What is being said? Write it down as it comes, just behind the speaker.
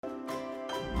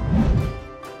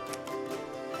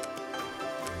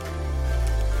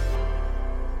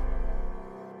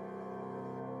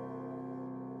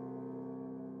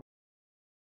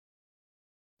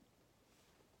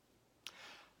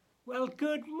Well,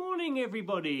 good morning,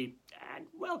 everybody, and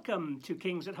welcome to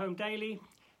Kings at Home Daily.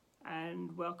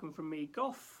 And welcome from me,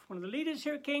 Goff, one of the leaders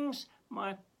here at Kings.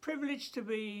 My privilege to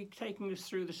be taking us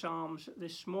through the Psalms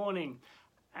this morning.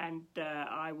 And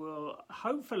I will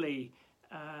hopefully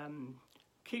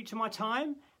keep to my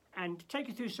time and take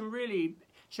you through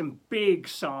some big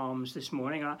Psalms this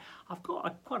morning. I've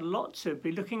got quite a lot to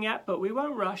be looking at, but we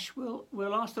won't rush.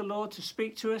 We'll ask the Lord to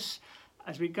speak to us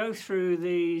as we go through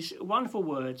these wonderful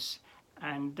words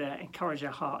and encourage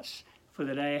our hearts for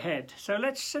the day ahead. So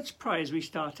let's pray as we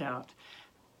start out.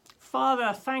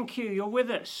 Father, thank you, you're with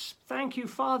us. Thank you,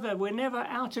 Father, we're never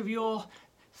out of your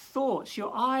thoughts.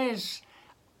 Your eyes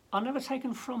are never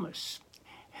taken from us.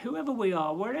 Whoever we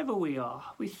are, wherever we are,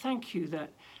 we thank you that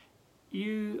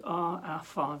you are our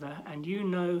Father and you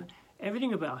know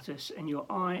everything about us and your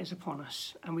eye is upon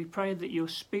us. And we pray that you'll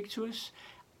speak to us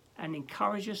and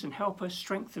encourage us and help us,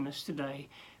 strengthen us today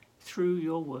through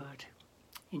your word.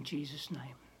 In Jesus'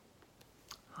 name.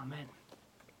 Amen.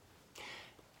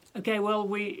 Okay, well,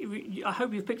 I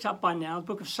hope you've picked up by now, the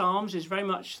book of Psalms is very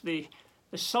much the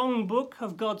song book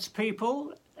of God's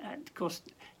people. And of course,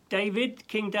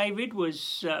 King David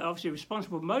was obviously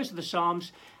responsible for most of the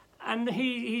Psalms. And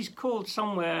he's called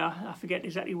somewhere, I forget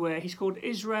exactly where, he's called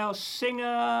Israel's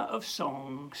Singer of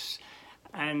Songs.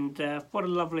 And what a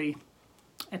lovely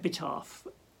epitaph,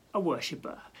 a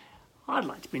worshipper. I'd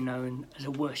like to be known as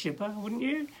a worshipper, wouldn't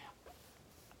you?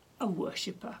 A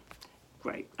worshipper.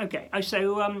 Great. Okay,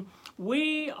 so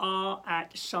we are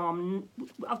at Psalm,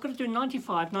 I've got to do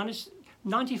 95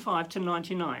 to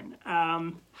 99.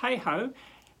 Hey ho,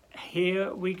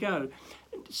 here we go.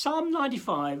 Psalm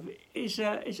 95 is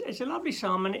a lovely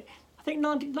psalm, and I think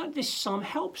this psalm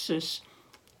helps us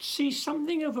see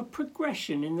something of a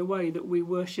progression in the way that we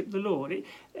worship the Lord.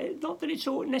 Not that it's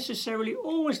necessarily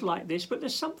always like this, but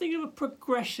there's something of a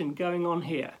progression going on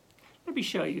here. Let me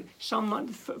show you. Psalm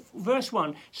 90, verse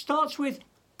 1 starts with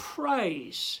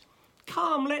praise.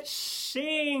 Come, let's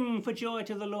sing for joy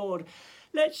to the Lord.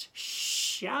 Let's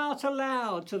shout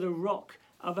aloud to the rock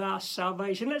of our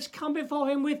salvation. Let's come before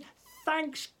him with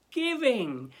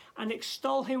thanksgiving and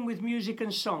extol him with music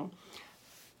and song.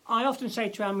 I often say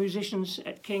to our musicians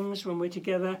at Kings when we're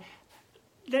together,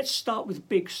 let's start with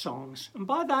big songs. And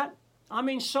by that, I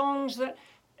mean songs that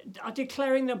are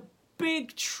declaring the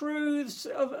big truths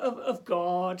of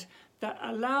God that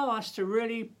allow us to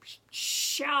really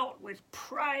shout with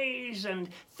praise and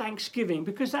thanksgiving,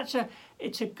 because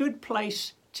it's a good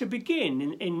place to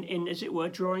begin in, as it were,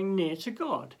 drawing near to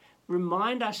God.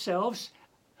 Remind ourselves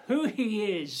who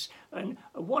he is and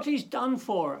what he's done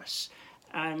for us,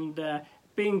 and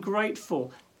being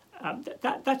grateful.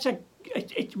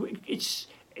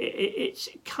 It's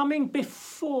coming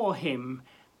before him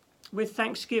with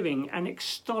thanksgiving and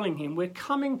extolling him. We're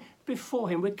coming before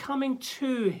him. We're coming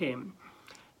to him.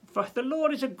 For the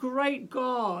Lord is a great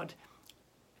God,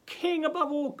 King above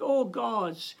all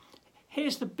gods.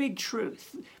 Here's the big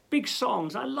truth, big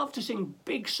songs. I love to sing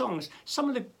big songs. Some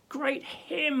of the great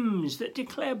hymns that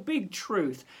declare big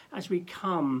truth as we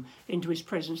come into his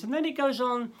presence. And then it goes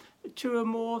on to a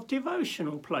more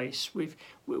devotional place.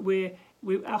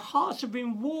 Our hearts have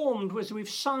been warmed as we've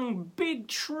sung big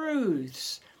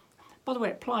truths. By the way,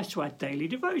 it applies to our daily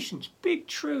devotions. Big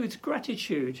truths,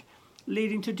 gratitude,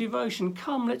 leading to devotion.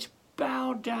 Come, let's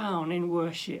bow down in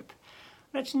worship.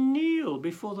 Let's kneel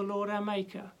before the Lord our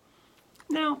Maker.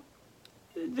 Now,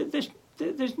 there's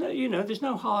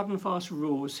no hard and fast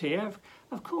rules here.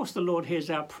 Of course, the Lord hears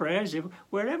our prayers.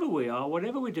 Wherever we are,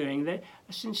 whatever we're doing, a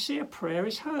sincere prayer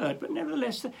is heard. But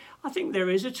nevertheless, I think there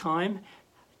is a time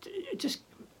just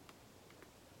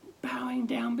bowing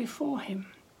down before him.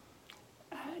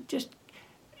 Just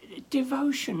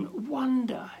devotion,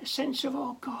 wonder, a sense of,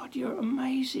 oh God, you're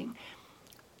amazing.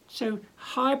 So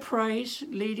high praise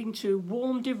leading to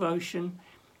warm devotion.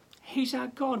 He's our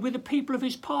God. We're the people of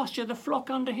his pasture, the flock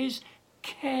under his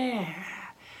care.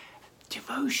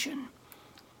 Devotion.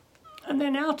 And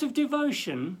then out of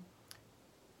devotion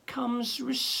comes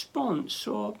response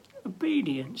or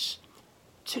obedience.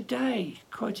 Today,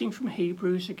 quoting from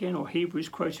Hebrews again, or Hebrews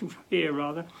quoting from here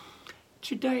rather,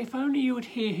 today, if only you would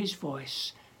hear his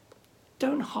voice,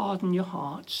 don't harden your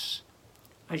hearts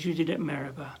as you did at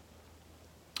Meribah,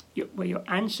 where your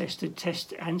ancestors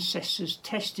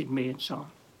tested me, and so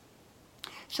on.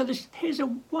 So here's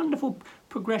a wonderful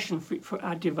progression for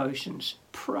our devotions.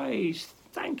 Praise,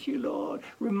 thank you, Lord.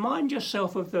 Remind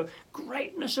yourself of the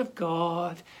greatness of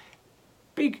God.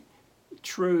 Big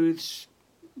truths,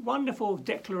 wonderful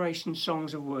declaration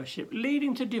songs of worship,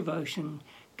 leading to devotion.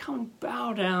 Come and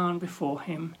bow down before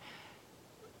him.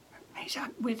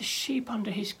 We're the sheep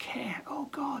under his care. Oh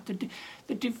God,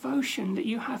 the devotion that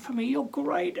you have for me. You're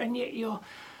great, and yet you're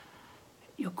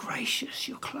gracious,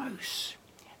 you're close.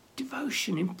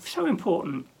 Devotion, so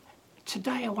important.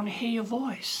 Today I want to hear your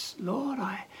voice. Lord,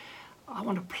 I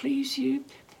want to please you.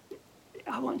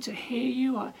 I want to hear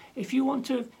you. If you want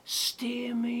to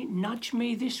steer me, nudge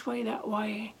me this way, that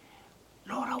way,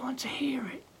 Lord, I want to hear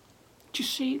it. Do you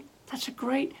see? That's a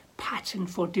great pattern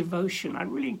for devotion. I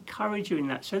really encourage you in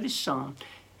that. So this psalm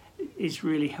is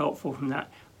really helpful from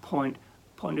that point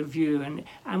of view, and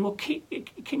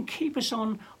it can keep us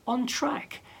on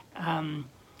track.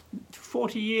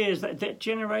 40 years, that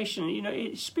generation,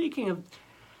 it's speaking of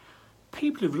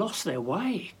people who've lost their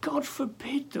way. God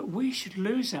forbid that we should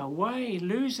lose our way,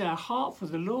 lose our heart for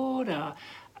the Lord,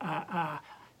 our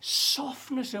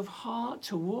softness of heart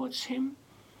towards him.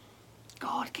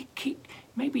 God,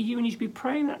 maybe you need to be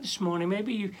praying that this morning.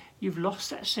 Maybe you've lost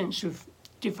that sense of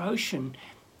devotion.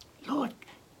 Lord,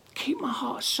 keep my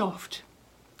heart soft.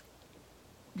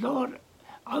 Lord,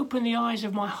 open the eyes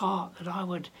of my heart that I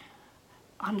would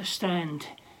understand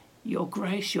your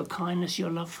grace, your kindness,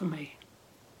 your love for me.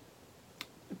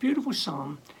 A beautiful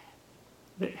psalm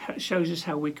that shows us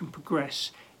how we can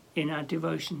progress in our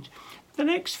devotions. The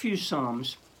next few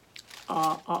psalms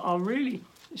are really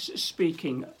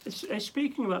speaking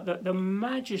about the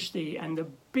majesty and the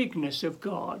bigness of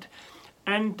God.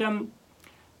 And in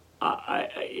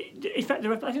fact,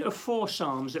 I think there are 4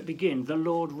 psalms that begin, the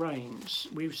Lord reigns.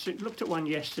 We looked at one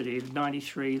yesterday,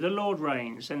 93, the Lord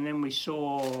reigns. And then we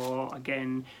saw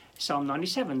again Psalm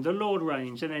 97, the Lord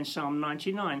reigns. And then Psalm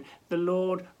 99, the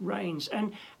Lord reigns.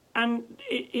 And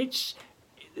it's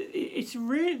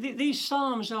really, these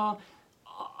psalms are,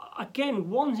 again,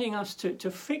 wanting us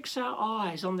to fix our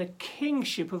eyes on the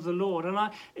kingship of the Lord. And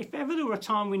if ever there were a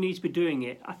time we need to be doing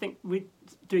it, I think we're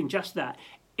doing just that.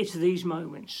 It's these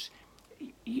moments.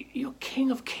 You're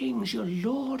King of Kings, you're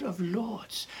Lord of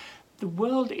Lords. The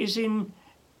world is in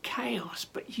chaos,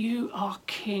 but you are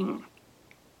King.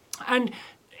 And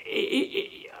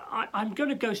I'm going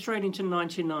to go straight into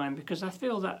 99 because I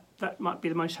feel that might be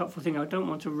the most helpful thing. I don't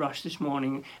want to rush this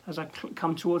morning as I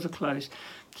come towards a close.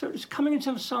 So it's coming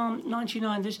into Psalm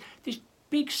 99, there's this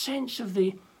big sense of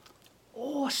the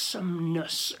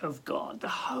awesomeness of God, the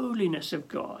holiness of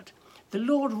God. The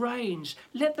Lord reigns.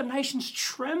 Let the nations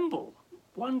tremble.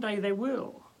 One day they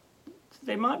will.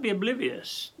 They might be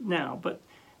oblivious now, but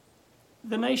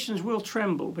the nations will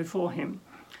tremble before him.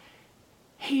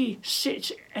 He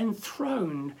sits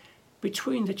enthroned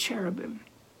between the cherubim.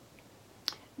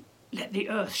 Let the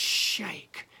earth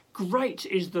shake. Great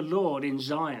is the Lord in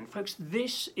Zion. Folks,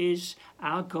 this is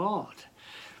our God.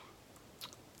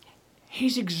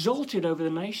 He's exalted over the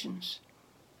nations.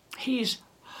 He is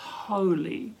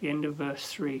holy, the end of verse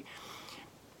 3.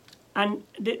 And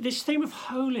this theme of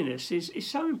holiness is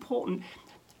so important.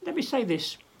 Let me say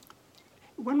this.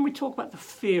 When we talk about the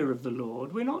fear of the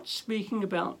Lord, we're not speaking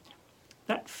about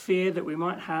that fear that we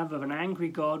might have of an angry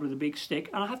God with a big stick.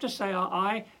 And I have to say,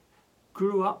 I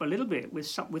grew up a little bit with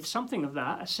something of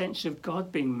that, a sense of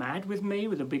God being mad with me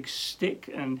with a big stick.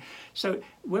 And so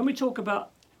when we talk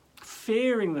about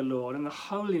fearing the Lord and the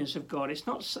holiness of God, it's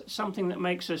not something that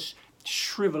makes us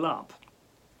shrivel up.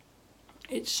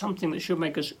 It's something that should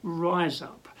make us rise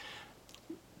up.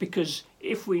 Because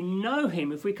if we know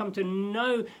him, if we come to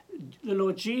know the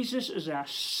Lord Jesus as our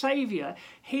Saviour,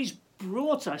 he's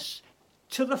brought us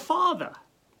to the Father.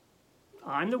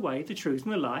 I'm the way, the truth,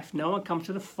 and the life. No one comes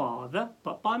to the Father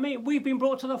but by me. We've been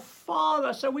brought to the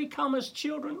Father, so we come as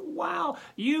children. Wow,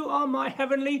 you are my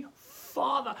heavenly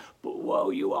Father. But whoa,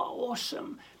 you are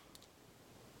awesome.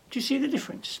 Do you see the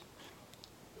difference?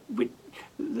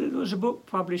 There was a book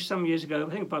published some years ago, I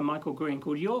think by Michael Green,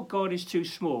 called Your God is Too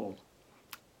Small.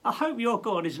 I hope your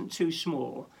God isn't too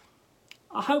small.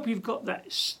 I hope you've got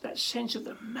that sense of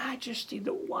the majesty,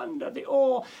 the wonder, the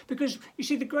awe. Because, you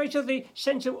see, the greater the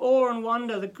sense of awe and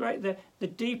wonder, the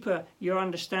deeper your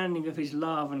understanding of his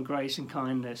love and grace and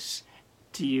kindness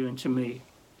to you and to me.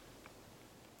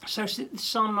 So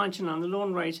Psalm 99, the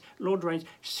Lord reigns.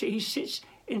 He sits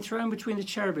enthroned between the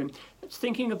cherubim. It's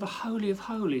thinking of the Holy of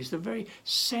Holies, the very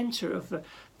centre of the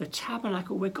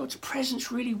tabernacle where God's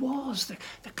presence really was.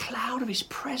 The cloud of his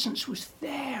presence was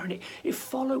there, and it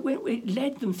followed, it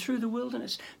led them through the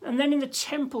wilderness. And then in the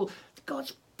temple,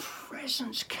 God's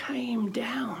presence came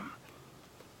down.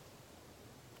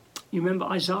 You remember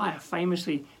Isaiah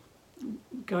famously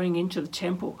going into the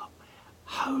temple.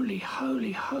 Holy,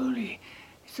 holy, holy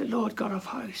is the Lord God of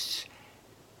hosts.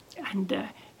 And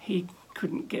he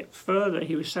couldn't get further.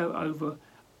 He was so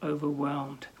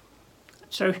overwhelmed.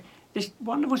 So this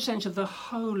wonderful sense of the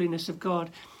holiness of God.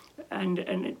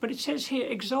 But it says here,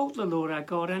 exalt the Lord our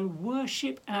God and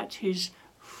worship at his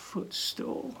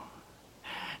footstool.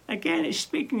 Again, it's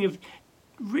speaking of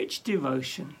rich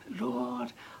devotion.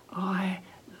 Lord, I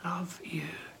love you.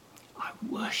 I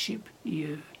worship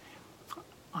you.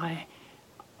 I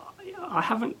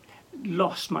haven't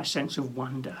lost my sense of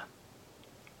wonder.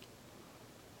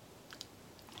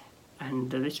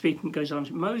 And the speaking goes on.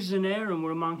 Moses and Aaron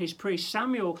were among his priests.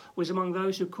 Samuel was among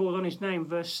those who called on his name.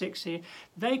 Verse 6 here.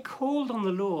 They called on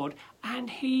the Lord and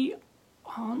he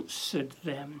answered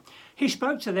them. He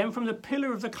spoke to them from the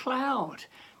pillar of the cloud.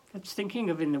 That's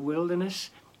thinking of in the wilderness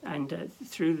and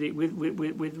through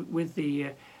with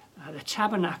the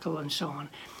tabernacle and so on.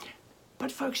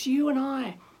 But folks, you and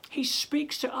I, he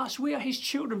speaks to us. We are his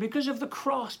children because of the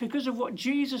cross, because of what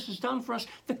Jesus has done for us.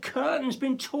 The curtain's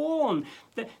been torn.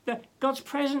 God's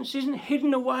presence isn't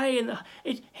hidden away. And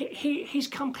he's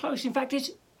come close. In fact,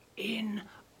 it's in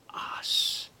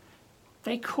us.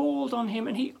 They called on him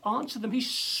and he answered them. He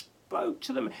spoke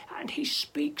to them and he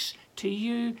speaks to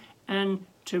you and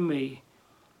to me.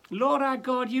 Lord our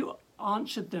God, you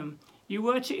answered them. You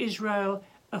were to Israel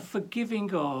a forgiving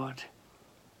God.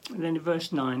 And then in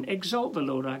verse 9, exalt the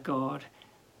Lord our God,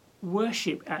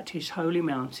 worship at his holy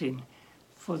mountain,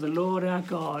 for the Lord our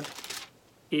God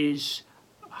is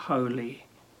holy.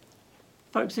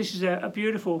 Folks, this is a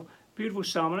beautiful, beautiful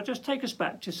psalm, and I'll just take us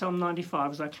back to Psalm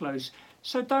 95 as I close.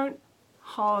 So don't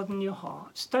harden your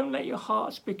hearts. Don't let your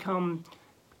hearts become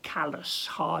callous,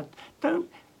 hard. Don't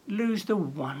lose the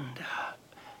wonder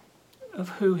of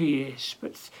who he is.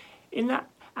 But in that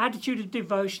attitude of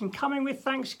devotion, coming with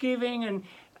thanksgiving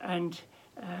and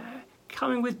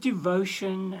coming with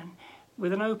devotion and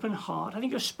with an open heart. I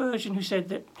think it was Spurgeon who said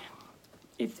that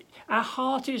if our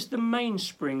heart is the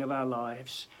mainspring of our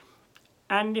lives,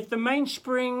 and if the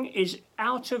mainspring is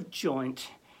out of joint,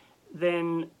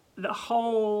 then the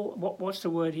whole, what's the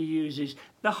word he uses?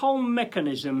 The whole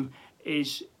mechanism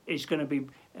is going to be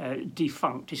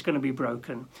defunct. It's going to be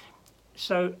broken.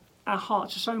 So our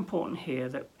hearts are so important here,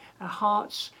 that our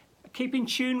hearts keep in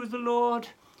tune with the Lord,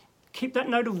 keep that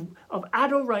note of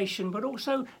adoration, but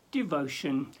also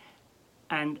devotion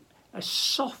and a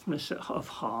softness of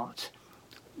heart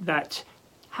that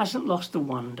hasn't lost the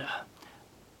wonder,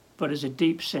 but has a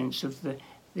deep sense of the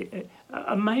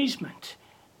amazement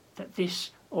that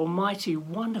this almighty,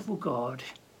 wonderful God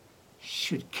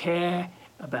should care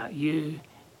about you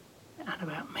and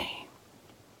about me.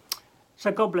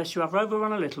 So God bless you. I've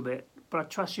overrun a little bit, but I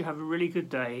trust you have a really good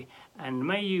day, and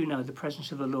may you know the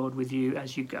presence of the Lord with you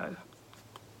as you go.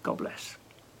 God bless.